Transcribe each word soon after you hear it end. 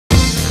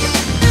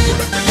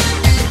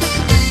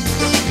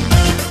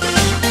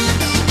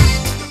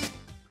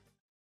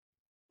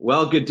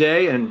Well, good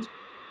day and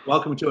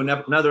welcome to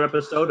another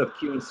episode of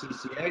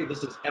Q&CCA.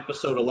 This is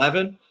episode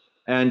 11,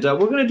 and we're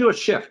going to do a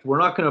shift. We're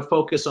not going to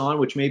focus on,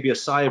 which may be a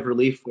sigh of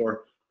relief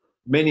for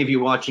many of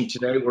you watching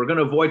today, we're going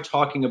to avoid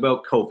talking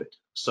about COVID.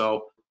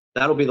 So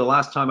that'll be the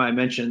last time I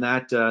mention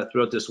that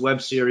throughout this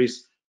web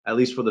series, at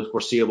least for the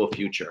foreseeable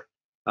future.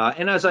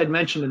 And as I'd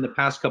mentioned in the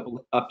past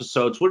couple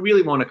episodes, we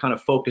really want to kind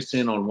of focus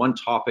in on one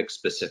topic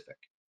specific.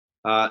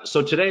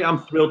 So today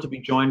I'm thrilled to be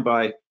joined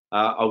by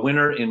a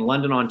winner in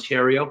London,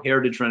 Ontario,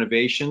 Heritage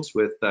Renovations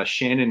with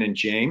Shannon and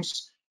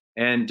James.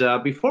 And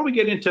before we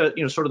get into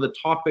sort of the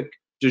topic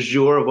du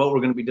jour of what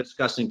we're going to be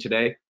discussing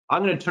today,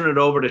 I'm going to turn it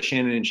over to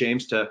Shannon and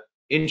James to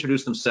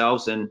introduce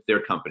themselves and their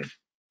company.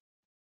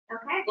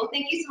 Okay, well,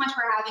 thank you so much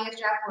for having us,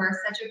 Jeff. We're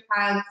such a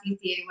proud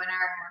CCA winner,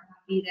 and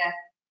we're happy to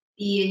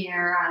be in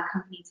your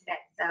company today.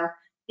 So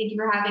thank you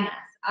for having us.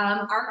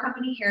 Our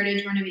company,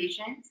 Heritage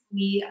Renovations,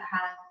 we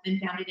have been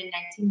founded in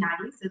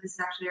 1990, so this is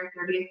actually our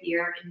 30th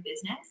year in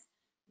business.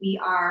 We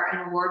are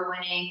an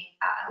award-winning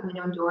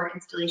window and door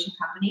installation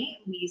company.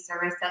 We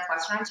service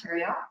Southwestern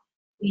Ontario.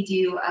 We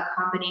do a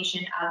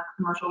combination of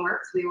commercial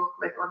works. We work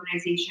with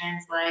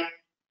organizations like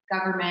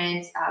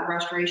government,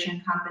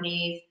 restoration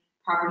companies,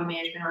 property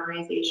management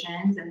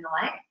organizations, and the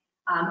like.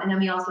 And then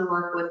we also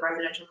work with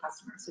residential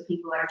customers, so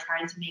people that are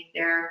trying to make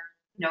their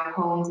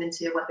homes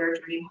into what their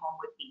dream home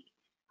would be.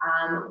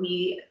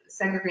 We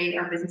segregate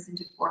our business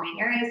into four main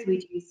areas. We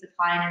do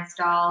supply and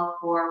install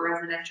for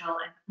residential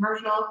and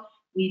commercial.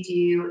 We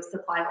do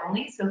supply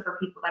only, so for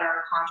people that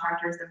are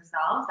contractors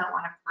themselves that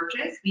want to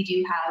purchase, we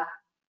do have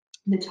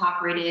the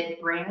top rated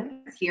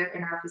brands here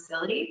in our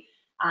facility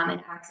and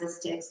access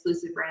to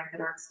exclusive brands that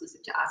are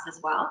exclusive to us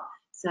as well.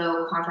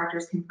 So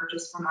contractors can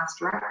purchase from us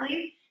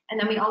directly. And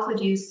then we also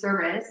do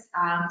service.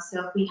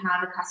 So if we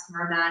have a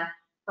customer that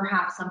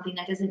perhaps something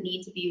that doesn't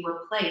need to be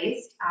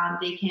replaced,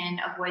 they can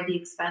avoid the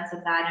expense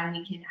of that, and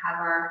we can have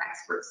our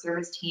expert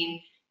service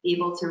team be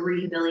able to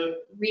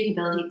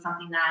rehabilitate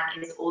something that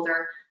is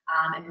older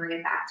and bring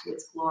it back to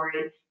its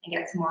glory and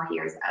get some more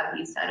years of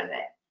use out of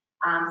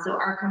it. So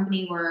our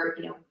company, we're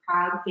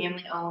proud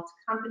family-owned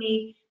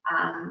company.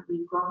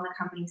 We've grown the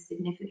company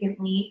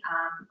significantly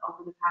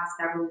over the past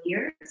several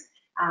years.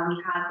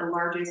 We have the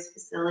largest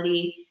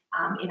facility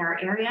in our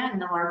area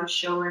and the largest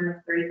showroom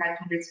of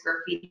 3,500 square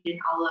feet in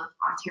all of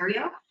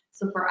Ontario.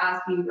 So for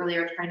us, we really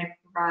are trying to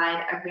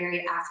provide a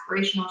very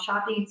aspirational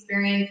shopping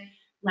experience,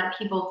 let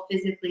people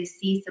physically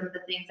see some of the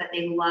things that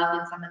they love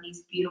in some of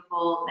these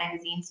beautiful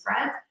magazine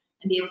spreads,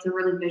 and be able to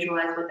really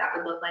visualize what that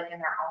would look like in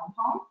their own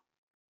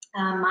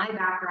home. My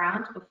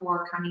background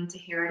before coming to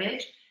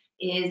Heritage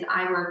is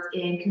I worked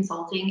in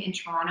consulting in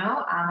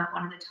Toronto at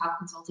one of the top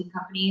consulting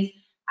companies.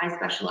 I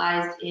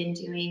specialized in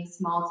doing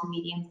small to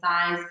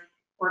medium-sized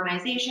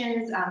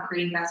organizations,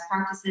 creating best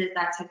practices,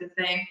 that type of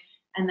thing.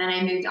 And then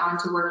I moved on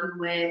to working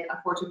with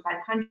a Fortune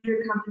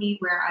 500 company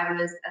where I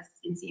was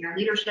in senior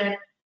leadership.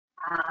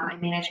 I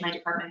managed my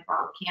department for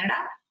all of Canada.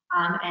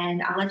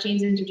 And I'll let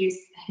James introduce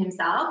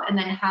himself and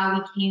then how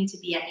we came to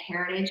be at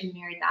Heritage and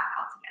married that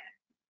all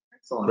together.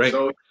 Excellent. Great.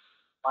 So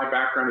my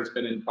background has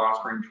been in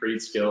fostering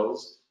trade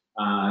skills.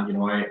 I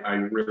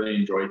really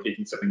enjoy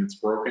taking something that's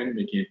broken,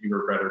 making it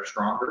bigger, better,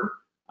 stronger.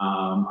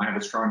 I have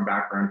a strong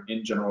background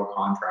in general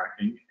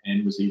contracting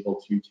and was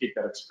able to take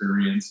that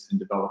experience and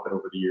develop it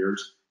over the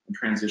years and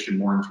transition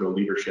more into a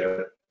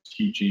leadership,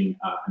 teaching,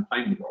 and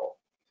planning role.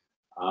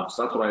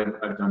 So that's what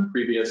I've done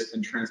previous,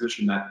 and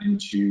transition that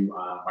into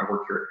my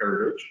work here at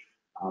Heritage,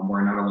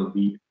 where I not only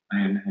lead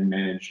and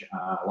manage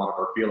a lot of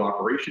our field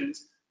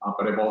operations,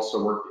 but I've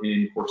also worked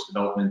in course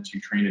development to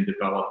train and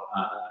develop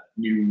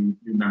new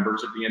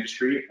members of the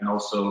industry, and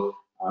also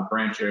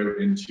branch out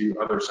into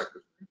other sectors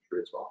of the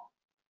industry as well.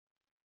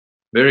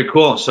 Very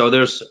cool. So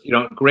there's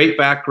great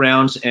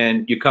backgrounds,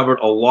 and you covered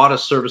a lot of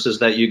services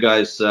that you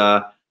guys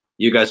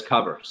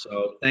cover.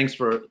 So thanks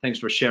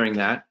for sharing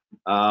that.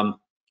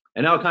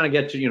 And now I'll kind of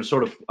get to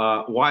sort of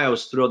why I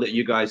was thrilled that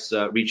you guys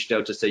reached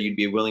out to say you'd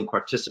be a willing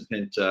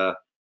participant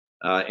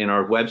in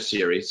our web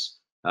series.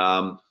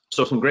 So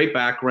some great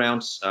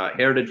backgrounds,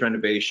 Heritage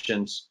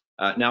Renovations.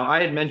 Now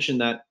I had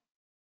mentioned that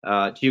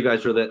to you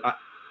guys that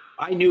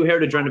I knew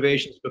Heritage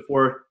Renovations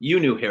before you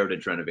knew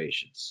Heritage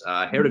Renovations.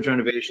 Heritage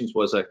Renovations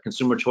was a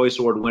Consumer Choice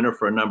Award winner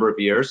for a number of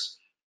years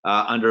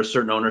under a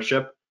certain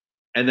ownership.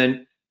 And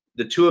then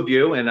the two of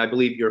you, and I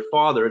believe your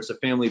father, it's a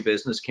family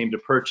business, came to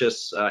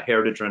purchase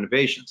Heritage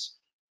Renovations.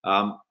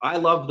 I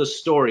love the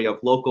story of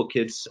local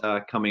kids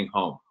coming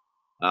home.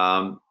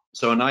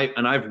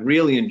 And I've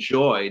really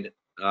enjoyed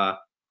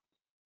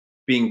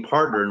being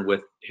partnered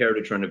with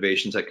Heritage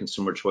Renovations at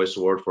Consumer Choice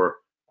Award for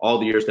all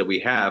the years that we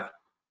have,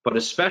 but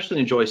especially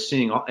enjoy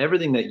seeing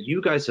everything that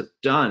you guys have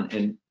done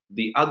and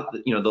the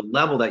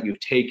level that you've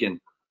taken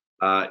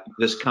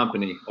this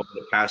company over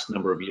the past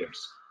number of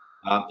years.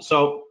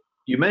 So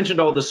you mentioned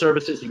all the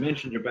services, you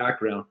mentioned your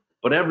background,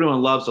 but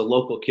everyone loves a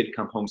local kid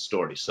come home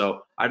story.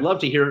 So I'd love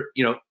to hear,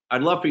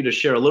 I'd love for you to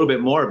share a little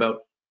bit more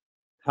about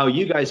how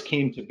you guys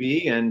came to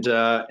be and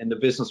the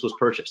business was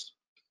purchased.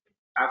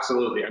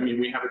 Absolutely. I mean,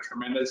 we have a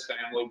tremendous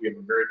family. We have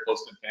a very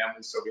close-knit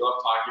family, so we love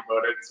talking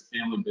about it. It's a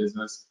family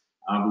business.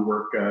 We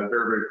work very,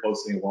 very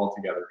closely and well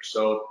together.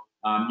 So,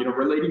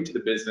 relating to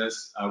the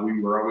business,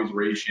 we were always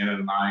raised,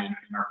 Shannon and I,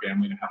 in our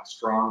family, to have a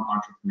strong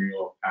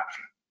entrepreneurial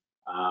passion.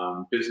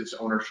 Business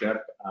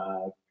ownership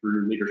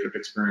through leadership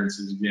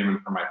experiences given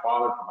from my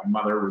father, from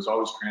my mother, was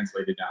always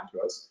translated down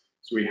to us.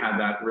 So we had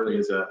that really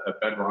as a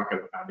bedrock of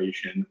the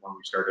foundation when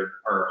we started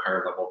our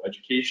higher level of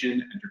education,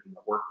 entered in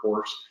the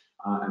workforce,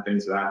 and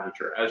things of that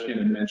nature. As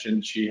Shannon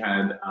mentioned, she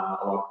had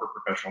a lot of her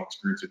professional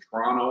experience in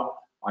Toronto.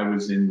 I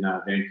was in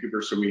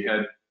Vancouver, so we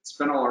had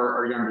spent all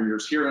our younger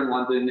years here in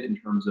London in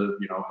terms of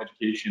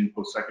education,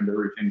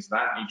 post-secondary, things of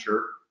that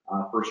nature,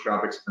 first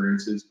job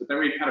experiences. But then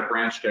we kind of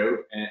branched out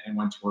and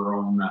went to our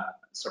own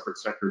separate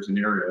sectors and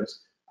areas.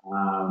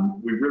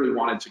 We really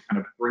wanted to kind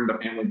of bring the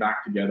family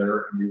back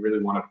together, and we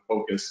really wanted to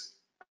focus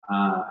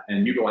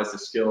and utilize the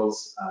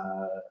skills,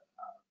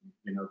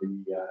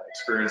 the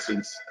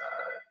experiences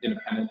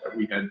independent that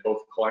we had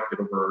both collected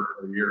over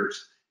our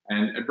years,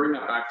 and bring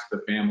that back to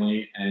the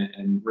family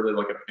and really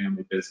look at a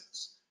family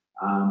business.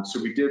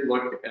 So we did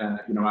look at,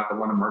 at the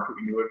London market.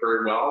 We knew it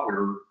very well. We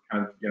were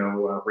kind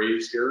of,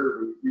 raised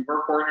here. We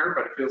weren't born here,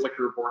 but it feels like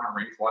we were born and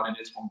raised. London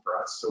is home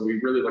for us. So we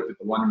really looked at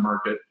the London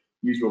market,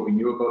 used what we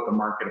knew about the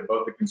market,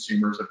 about the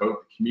consumers,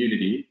 about the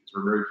community, because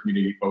we're very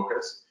community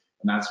focused.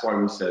 And that's why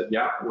we said,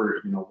 yeah, we're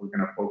going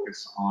to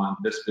focus on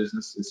this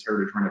business, this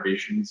Heritage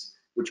Renovations,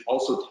 which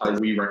also ties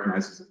we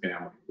recognize as a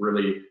family,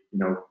 really,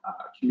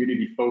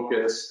 community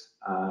focused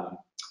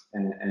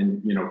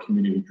and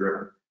community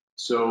driven.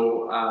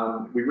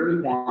 So we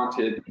really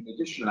wanted, in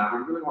addition to that, we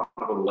really wanted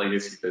a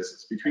legacy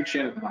business. Between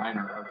Shannon and I and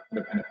our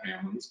independent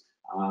families,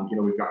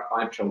 we've got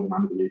 5 children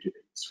under the age of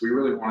 8. So we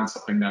really wanted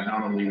something that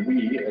not only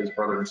we as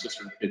brother and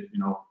sister could,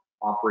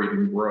 operate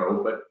and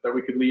grow, but that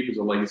we could leave as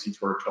a legacy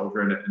to our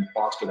children and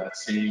foster that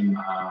same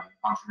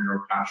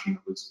entrepreneurial passion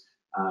that was,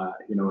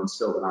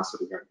 instilled in us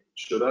at a young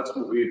age. So that's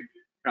what we've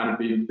kind of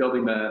been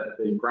building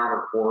the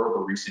groundwork for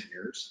over recent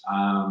years.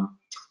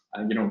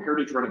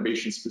 Heritage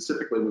Renovations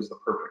specifically was the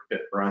perfect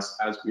fit for us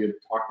as we had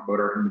talked about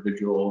our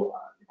individual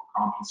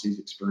competencies,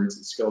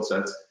 experiences, skill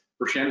sets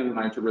for Shannon and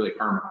I to really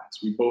harmonize.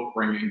 We both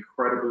bring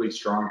incredibly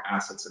strong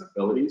assets and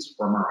abilities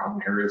from our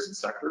own areas and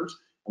sectors,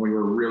 and we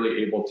were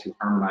really able to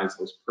harmonize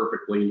those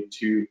perfectly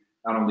to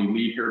not only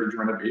lead Heritage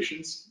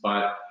Renovations,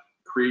 but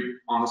create,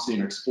 honestly,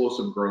 an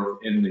explosive growth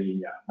in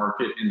the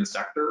market, in the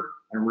sector,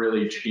 and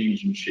really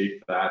change and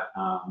shape that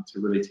to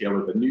really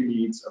tailor the new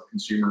needs of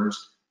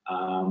consumers,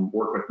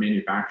 work with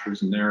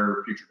manufacturers and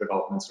their future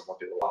developments and what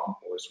they were looking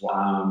for as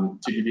well.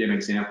 To give you an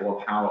example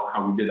of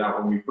how we did that,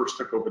 when we first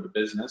took over the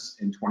business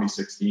in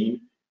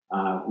 2016,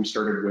 we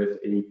started with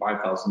a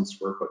 5,000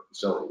 square foot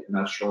facility, and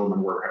that's showroom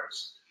and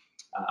warehouse.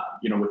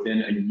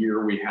 Within a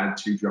year, we had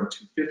to jump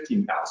to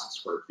 15,000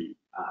 square feet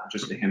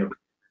just to handle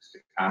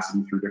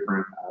capacity through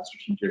different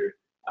strategic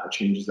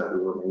changes that we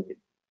were making.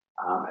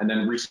 And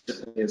then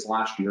recently, as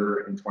last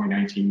year in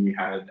 2019, we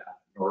had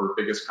our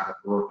biggest kind of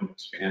growth and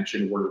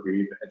expansion where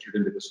we've entered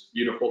into this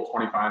beautiful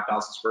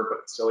 25,000 square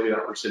foot facility that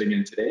we're sitting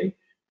in today.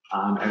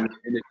 And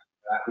in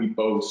that, we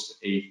boast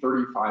a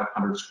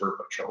 3,500 square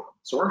foot showroom.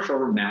 So our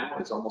showroom now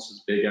is almost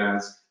as big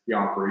as the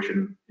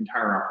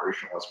entire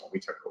operation was when we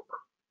took over.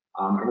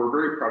 And we're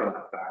very proud of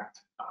that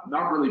fact,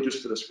 not really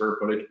just for the square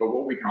footage, but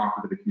what we can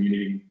offer to the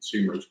community and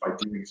consumers by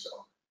doing so.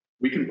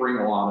 We can bring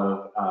a lot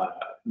of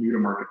new to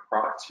market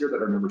products here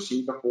that are never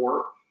seen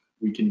before.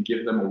 We can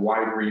give them a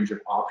wide range of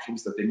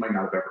options that they might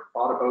not have ever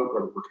thought about,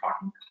 whether we're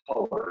talking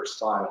color,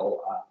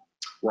 style,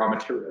 raw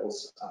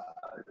materials,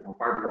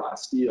 fiberglass,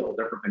 steel,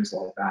 different things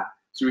like that.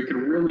 So we can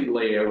really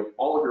lay out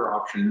all of your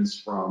options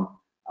from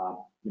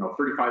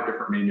 35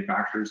 different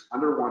manufacturers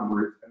under one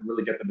roof and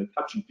really get them to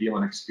touch and feel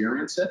and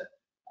experience it.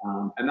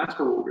 And that's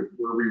where we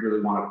really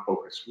wanted to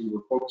focus. We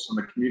were focused on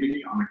the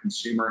community, on the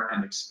consumer,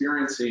 and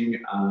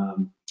experiencing,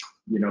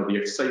 the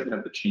excitement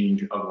of the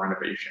change of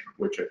renovation,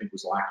 which I think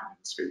was lacking in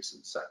the space in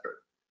the sector.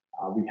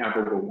 We have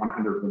over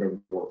 100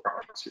 Renovore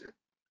projects here.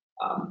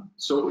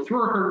 So through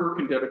our hard work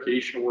and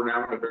dedication, we're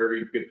now in a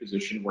very good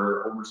position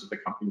where owners of the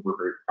company were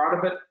very proud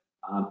of it.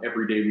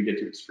 Every day we get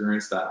to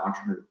experience that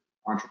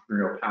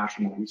entrepreneurial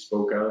passion that we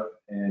spoke of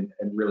and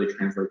really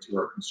translate to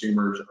our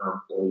consumers,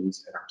 our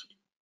employees, and our team.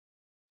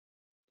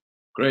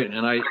 Great,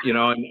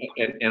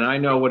 and I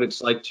know what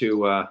it's like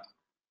to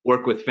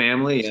work with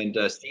family, and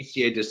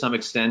CCA to some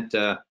extent.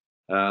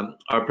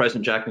 Our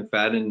president Jack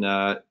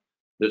McFadden,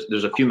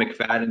 there's a few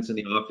McFaddens in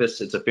the office.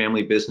 It's a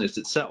family business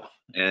itself,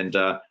 and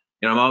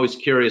I'm always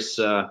curious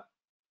to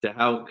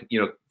how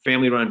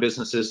family-run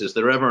businesses. Is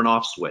there ever an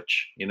off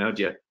switch? Do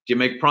you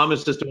make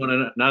promises to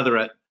one another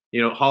at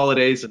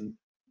holidays, and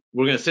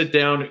we're going to sit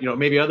down?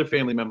 Maybe other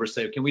family members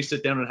say, "Can we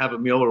sit down and have a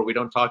meal where we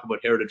don't talk about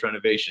Heritage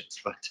Renovations?"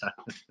 But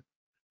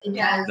it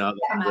does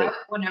come out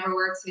whenever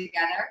we're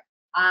together.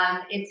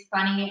 It's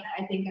funny,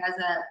 I think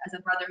as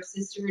a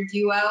brother-sister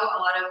duo, a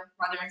lot of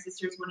brother and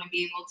sisters wouldn't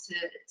be able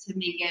to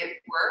make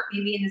it work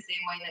maybe in the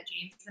same way that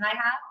James and I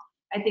have.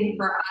 I think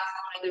for us,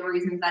 one of the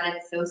reasons that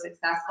it's so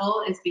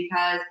successful is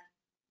because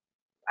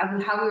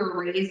how we were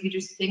raised. We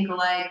just think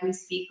alike, we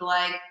speak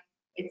alike.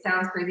 It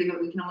sounds crazy,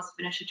 but we can almost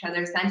finish each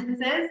other's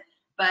sentences.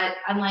 But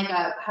unlike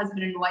a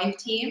husband and wife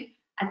team,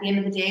 at the end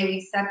of the day,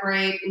 we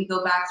separate, we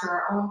go back to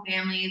our own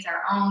families,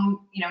 our own,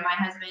 my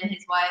husband,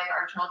 his wife,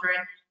 our children,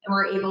 and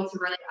we're able to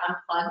really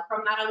unplug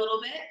from that a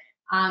little bit.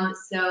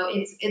 So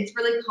it's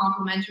really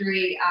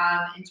complementary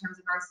in terms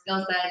of our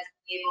skill sets,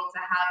 able to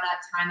have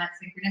that time, that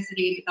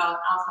synchronicity, but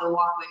also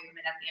walk away from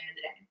it at the end of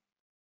the day.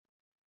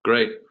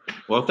 Great.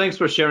 Well, thanks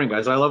for sharing,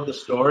 guys. I love the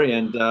story,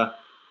 and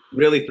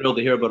really thrilled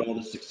to hear about all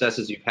the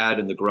successes you've had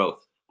and the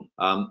growth.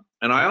 And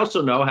I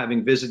also know,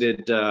 having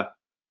visited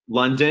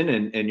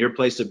London and your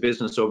place of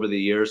business over the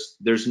years,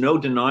 there's no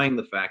denying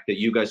the fact that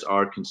you guys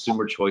are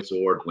Consumer Choice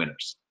Award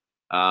winners.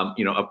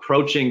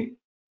 Approaching,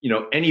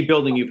 any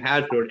building you've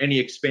had for any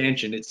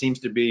expansion, it seems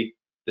to be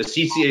the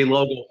CCA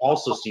logo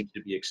also seems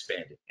to be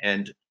expanding.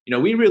 And,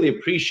 we really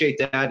appreciate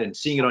that and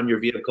seeing it on your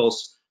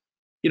vehicles,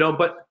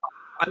 but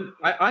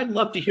I'd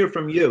love to hear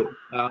from you.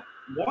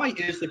 Why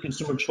is the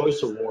Consumer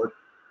Choice Award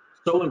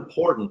so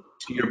important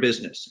to your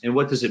business, and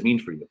what does it mean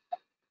for you?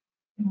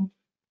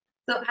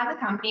 So as a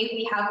company,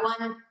 we have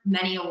won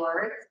many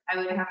awards. I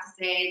would have to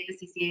say the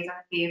CCA is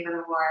our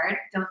favorite award.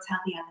 Don't tell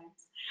the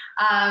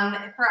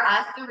others. For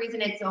us, the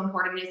reason it's so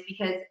important is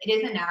because it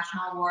is a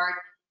national award.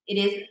 It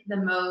is the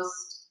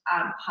most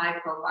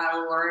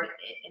high-profile award,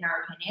 in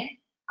our opinion.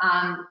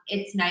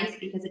 It's nice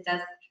because it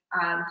does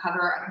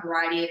cover a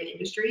variety of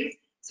industries.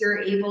 So you're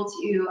able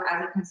to,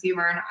 as a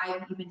consumer, and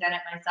I've even done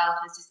it myself,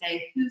 is to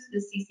say, who's the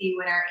CCA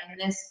winner in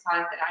this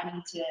product that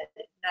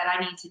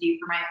I need to do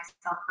for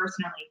myself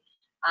personally.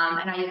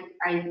 And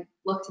I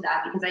look to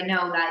that because I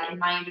know that in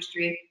my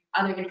industry,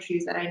 other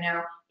industries that I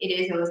know, it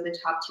is always the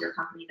top tier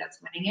company that's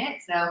winning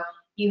it. So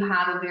you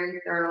have a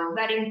very thorough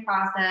vetting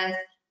process.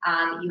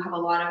 You have a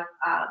lot of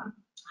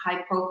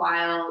high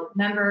profile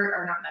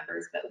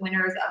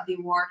winners of the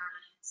award.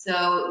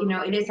 So,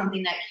 it is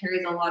something that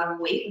carries a lot of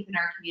weight within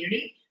our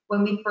community.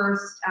 When we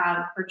first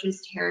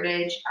purchased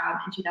Heritage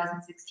in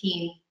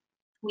 2016,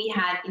 we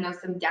had,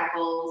 some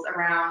decals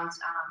around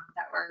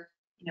that were,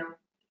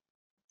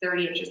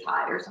 30 inches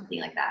high or something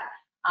like that.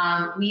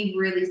 We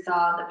really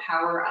saw the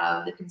power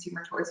of the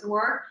Consumer Choice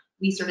Award.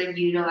 We started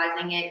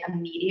utilizing it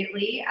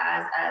immediately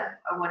as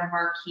one of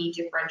our key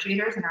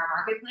differentiators in our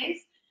marketplace.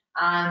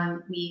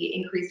 We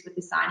increased with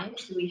the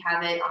signage, so we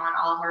have it on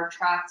all of our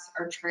trucks,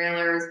 our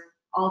trailers,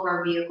 all of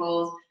our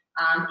vehicles.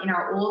 In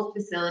our old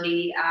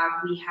facility,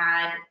 we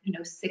had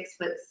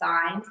 6-foot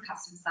signs,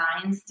 custom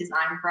signs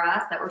designed for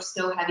us that were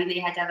so heavy they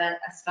had to have a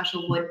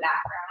special wood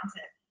background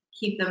to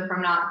keep them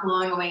from not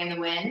blowing away in the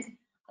wind.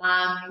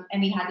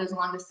 And we had those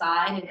along the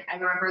side, and I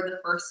remember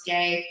the first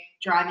day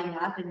driving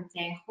up and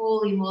saying,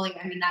 holy moly,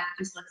 that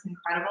just looks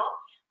incredible.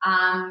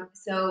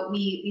 So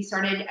we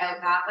started out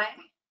that way.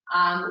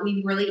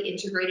 We really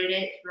integrated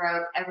it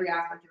throughout every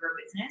aspect of our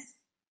business.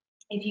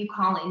 If you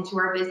call into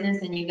our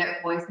business and you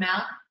get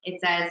voicemail, it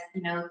says,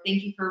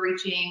 thank you for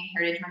reaching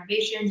Heritage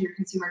Renovations, your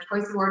Consumer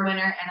Choice Award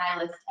winner. And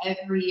I list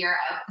every year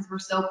out because we're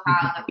so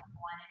proud that we've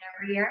won it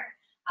every year.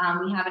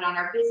 We have it on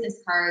our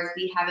business cards.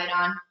 We have it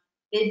on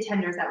bid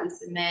tenders that we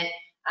submit.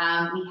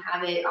 We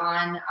have it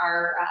on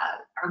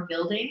our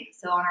building.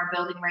 So on our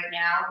building right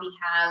now, we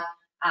have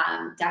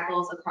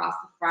decals across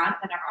the front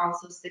that are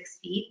also 6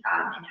 feet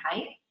in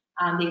height.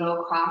 They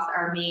go across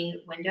our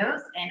main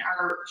windows, and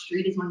our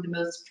street is one of the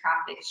most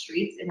trafficked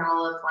streets in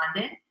all of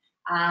London.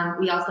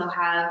 We also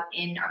have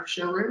in our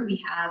showroom,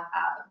 we have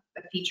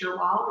a feature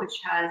wall, which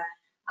has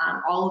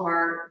all of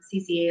our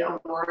CCA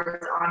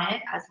awards on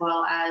it, as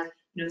well as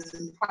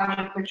some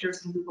project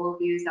pictures, some Google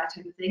reviews, that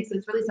type of thing. So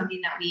it's really something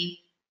that we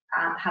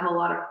have a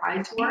lot of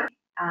pride toward.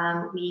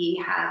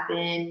 We have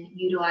been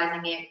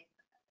utilizing it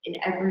in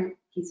every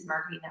piece of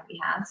marketing that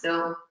we have.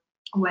 So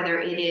whether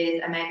it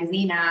is a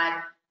magazine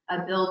ad,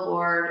 a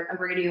billboard, a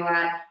radio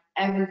ad,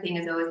 everything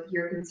is always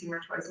your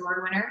Consumer Choice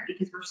Award winner,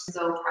 because we're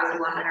so proud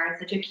of that. It's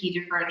such a key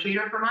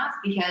differentiator from us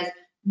because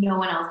no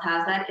one else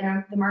has that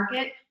in the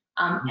market.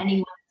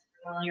 Anyone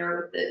who's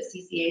familiar with the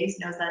CCAs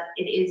knows that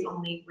it is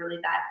only really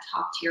that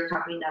top tier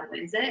company that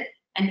wins it.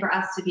 And for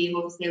us to be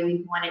able to say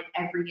we've won it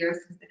every year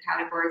since the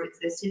categories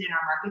existed in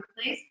our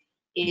marketplace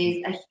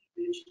is a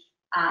huge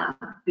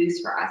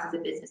boost for us as a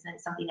business, and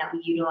it's something that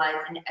we utilize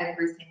in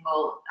every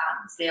single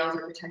sales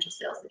or potential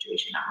sales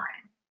situation that we're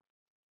in.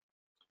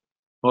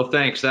 Well,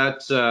 thanks.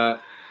 That's a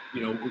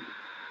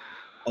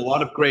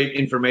lot of great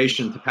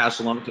information to pass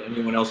along to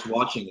anyone else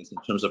watching this in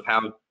terms of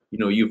how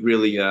you've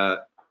really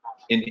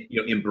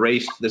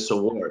embraced this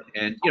award.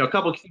 And a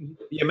couple of things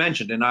you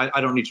mentioned, and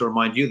I don't need to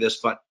remind you this,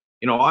 but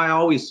I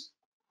always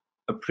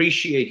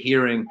appreciate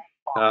hearing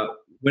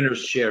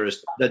winners share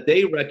is that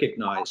they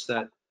recognize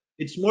that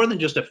it's more than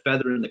just a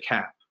feather in the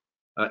cap.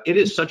 It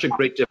is such a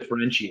great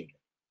differentiator.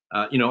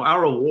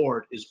 Our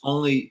award is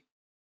only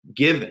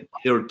given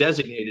or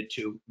designated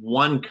to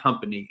one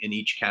company in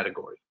each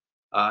category,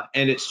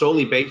 and it's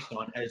solely based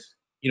on, as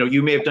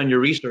you may have done your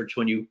research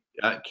when you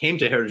came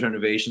to Heritage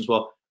Renovations.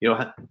 Well,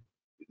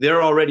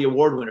 they're already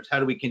award winners. How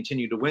do we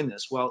continue to win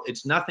this? Well,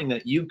 it's nothing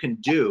that you can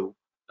do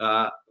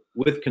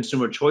with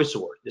Consumer Choice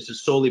Award. This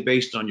is solely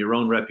based on your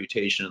own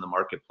reputation in the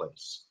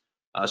marketplace.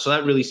 So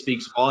that really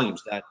speaks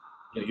volumes that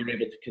you're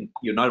able to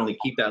not only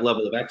keep that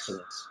level of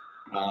excellence,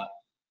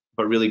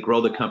 but really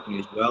grow the company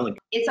as well.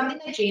 It's something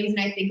that James and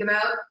I think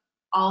about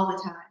all the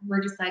time.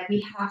 We're just like,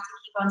 we have to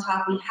keep on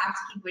top. We have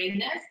to keep winning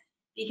this,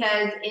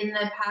 because in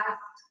the past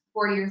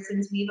 4 years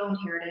since we've owned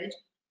Heritage,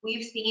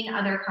 we've seen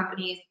other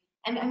companies,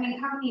 and I mean,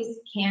 companies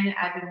can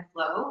ebb and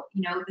flow.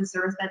 The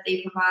service that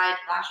they provide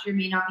last year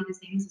may not be the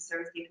same as the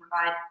service they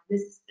provide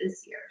this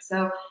year.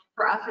 So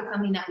for us, it's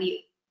something that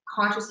we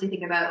consciously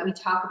think about. We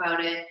talk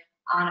about it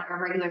on a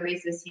regular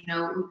basis. We've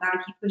got to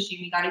keep pushing.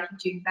 We got to keep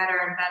doing better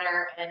and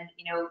better. And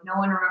no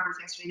one remembers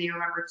yesterday; they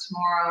remember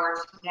tomorrow or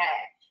today.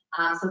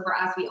 So for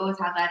us, we always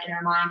have that in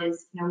our mind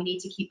is, we need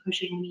to keep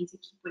pushing, we need to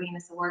keep winning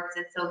this award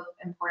because it's so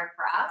important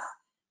for us.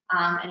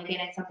 And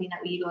again, it's something that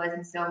we utilize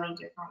in so many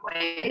different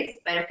ways.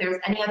 But if there's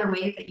any other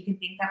ways that you can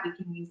think that we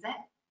can use it,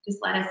 just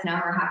let us know.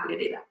 We're happy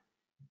to do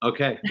that.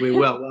 Okay, we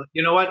will. Well,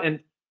 you know what? And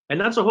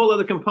that's a whole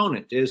other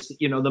component is,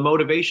 the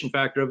motivation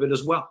factor of it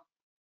as well,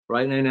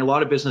 right? And a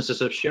lot of businesses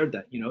have shared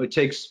that. It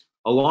takes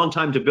a long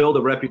time to build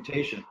a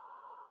reputation,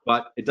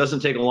 but it doesn't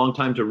take a long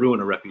time to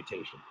ruin a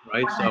reputation,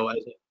 right? So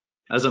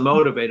as a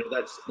motivator,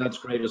 that's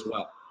great as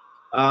well.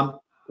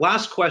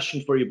 Last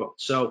question for you both.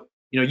 So,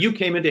 you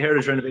came into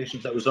Heritage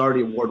Renovations that was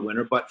already award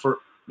winner, but for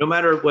no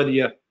matter whether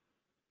you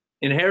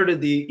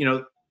inherited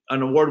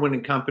an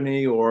award-winning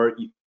company or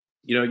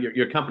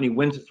your company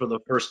wins it for the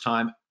first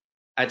time,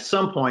 at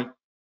some point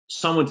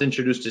someone's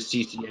introduced to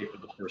CCA for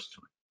the first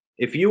time.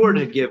 If you were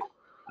to give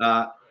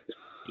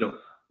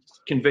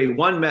convey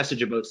one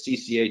message about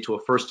CCA to a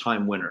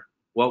first-time winner,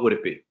 what would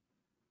it be?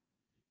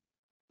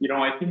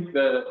 I think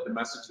the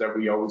message that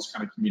we always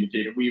kind of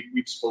communicated,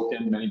 we've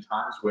spoken many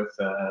times with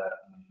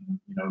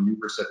new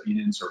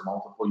recipients or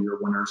multiple year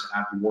winners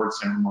at the award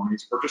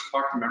ceremonies, or just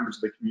talk to members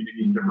of the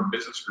community in different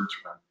business groups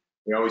around.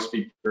 We always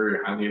speak very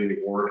highly of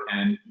the award,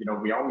 and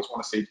we always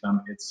want to say to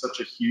them, it's such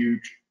a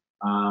huge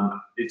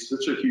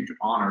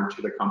honor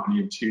to the company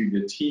and to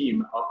the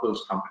team of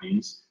those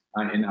companies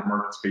in that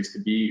market space to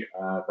be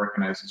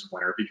recognized as a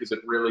winner, because it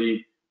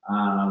really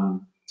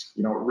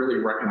it really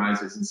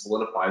recognizes and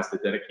solidifies the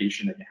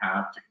dedication that you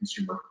have to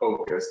consumer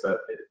focus that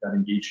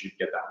engage you to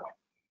get that way.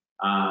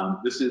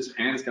 This is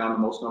hands down the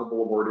most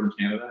notable award in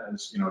Canada,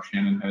 as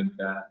Shannon had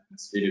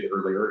stated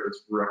earlier.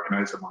 It's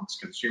recognized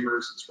amongst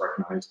consumers, it's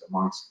recognized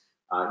amongst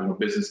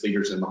business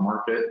leaders in the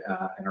market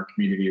and our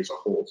community as a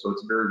whole. So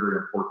it's very, very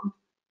important,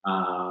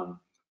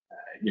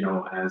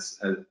 as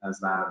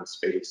that in the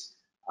space.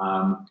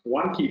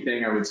 One key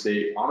thing I would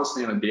say,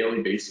 honestly, on a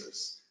daily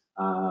basis,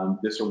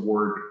 this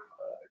award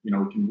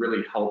can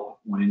really help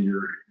when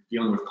you're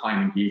dealing with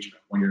client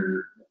engagement, when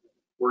you're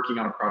working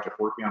on a project,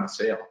 working on a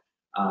sale.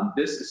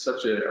 This is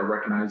such a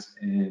recognized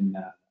and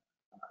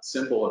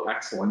symbol of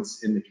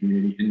excellence in the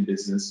community, in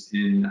business,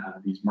 in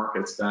these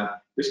markets,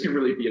 that this can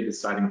really be a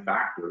deciding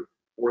factor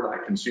for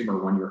that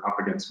consumer when you're up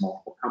against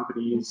multiple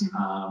companies,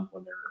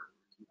 when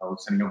they're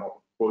sending out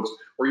multiple quotes,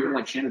 or even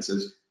like Shannon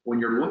says, when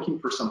you're looking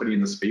for somebody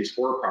in the space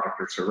for a product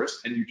or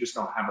service and you just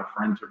don't have a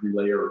friend to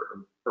relay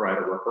or provide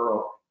a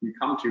referral, you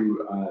come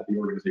to the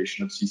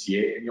organization of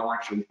CCA and you'll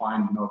actually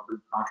find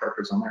approved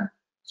contractors on there.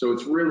 So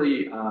it's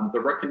really the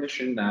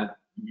recognition that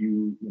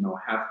you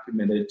have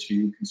committed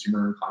to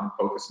consumer and client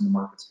focus in the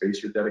market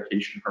space, your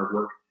dedication, hard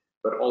work,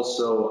 but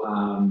also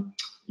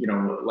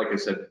like I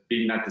said,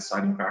 being that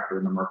deciding factor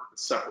in the market,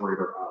 the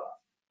separator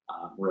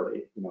of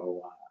really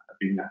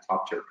being that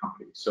top tier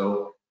company.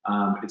 So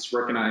it's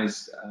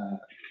recognized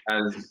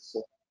as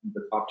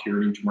the top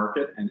tier in each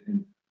market, and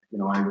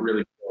I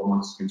really feel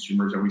amongst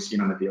consumers, and we see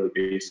it on a daily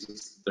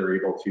basis, they're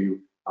able to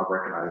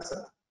recognize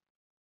that.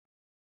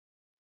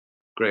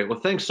 Great. Well,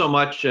 thanks so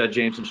much,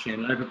 James and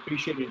Shannon. I've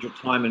appreciated your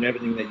time and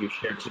everything that you've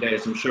shared today,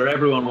 as I'm sure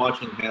everyone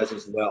watching has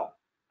as well.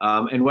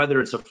 And whether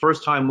it's a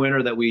first-time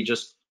winner that we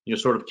just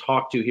sort of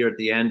talked to here at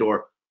the end,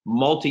 or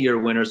multi-year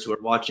winners who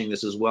are watching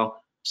this as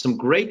well, some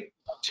great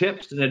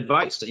tips and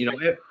advice.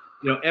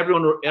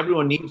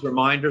 Everyone needs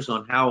reminders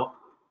on how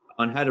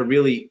to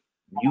really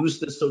use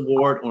this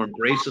award or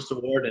embrace this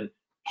award. And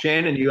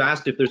Shannon, you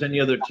asked if there's any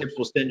other tips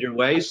we'll send your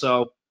way.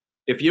 So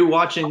if you're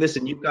watching this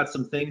and you've got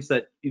some things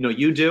that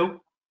you do,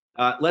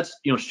 let's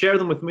share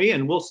them with me,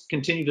 and we'll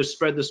continue to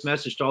spread this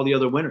message to all the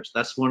other winners.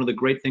 That's one of the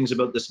great things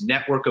about this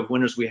network of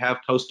winners we have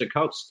coast to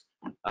coast.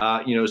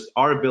 Is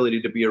our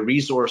ability to be a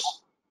resource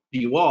to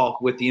you all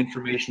with the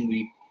information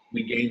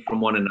we gain from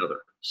one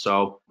another.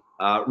 So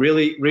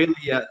really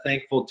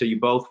thankful to you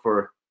both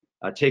for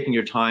taking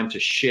your time to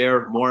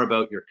share more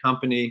about your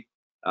company,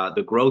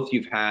 the growth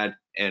you've had,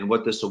 and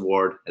what this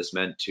award has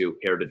meant to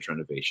Heritage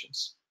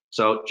Renovations.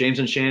 So James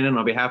and Shannon,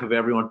 on behalf of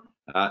everyone,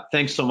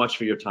 thanks so much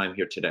for your time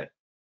here today.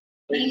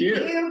 Thank you.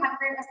 Have a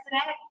great rest of the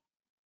day.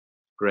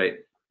 Great.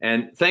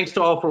 And thanks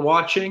to all for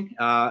watching.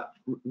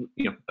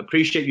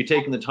 Appreciate you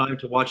taking the time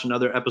to watch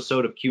another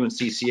episode of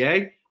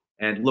Q&CCA,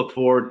 and look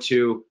forward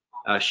to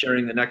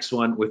sharing the next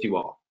one with you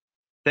all.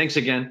 Thanks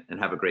again, and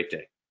have a great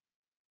day.